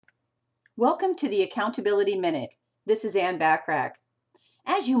Welcome to the Accountability Minute. This is Ann Backrack.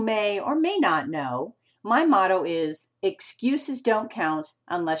 As you may or may not know, my motto is excuses don't count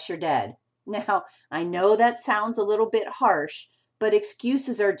unless you're dead. Now, I know that sounds a little bit harsh, but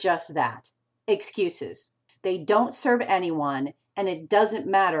excuses are just that, excuses. They don't serve anyone, and it doesn't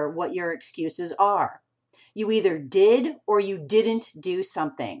matter what your excuses are. You either did or you didn't do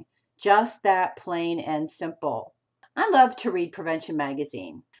something. Just that plain and simple. I love to read Prevention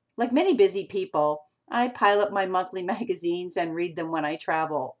Magazine. Like many busy people, I pile up my monthly magazines and read them when I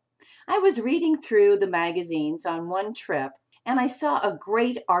travel. I was reading through the magazines on one trip and I saw a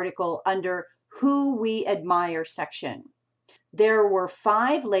great article under Who We Admire section. There were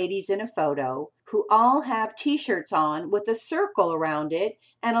 5 ladies in a photo who all have t-shirts on with a circle around it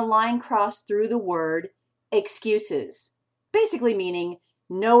and a line crossed through the word excuses. Basically meaning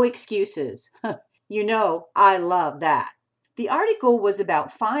no excuses. You know, I love that. The article was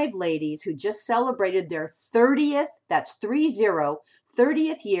about 5 ladies who just celebrated their 30th, that's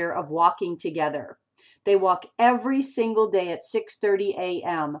 30th year of walking together. They walk every single day at 6:30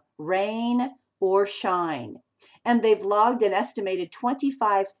 a.m., rain or shine. And they've logged an estimated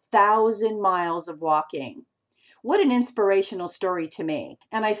 25,000 miles of walking. What an inspirational story to me.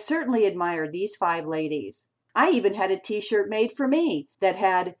 And I certainly admire these 5 ladies. I even had a t-shirt made for me that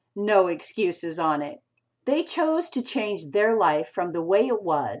had no excuses on it. They chose to change their life from the way it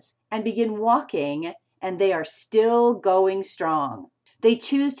was and begin walking, and they are still going strong. They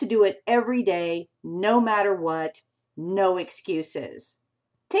choose to do it every day, no matter what, no excuses.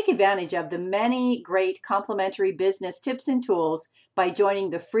 Take advantage of the many great complimentary business tips and tools by joining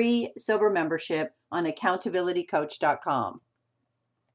the free silver membership on accountabilitycoach.com.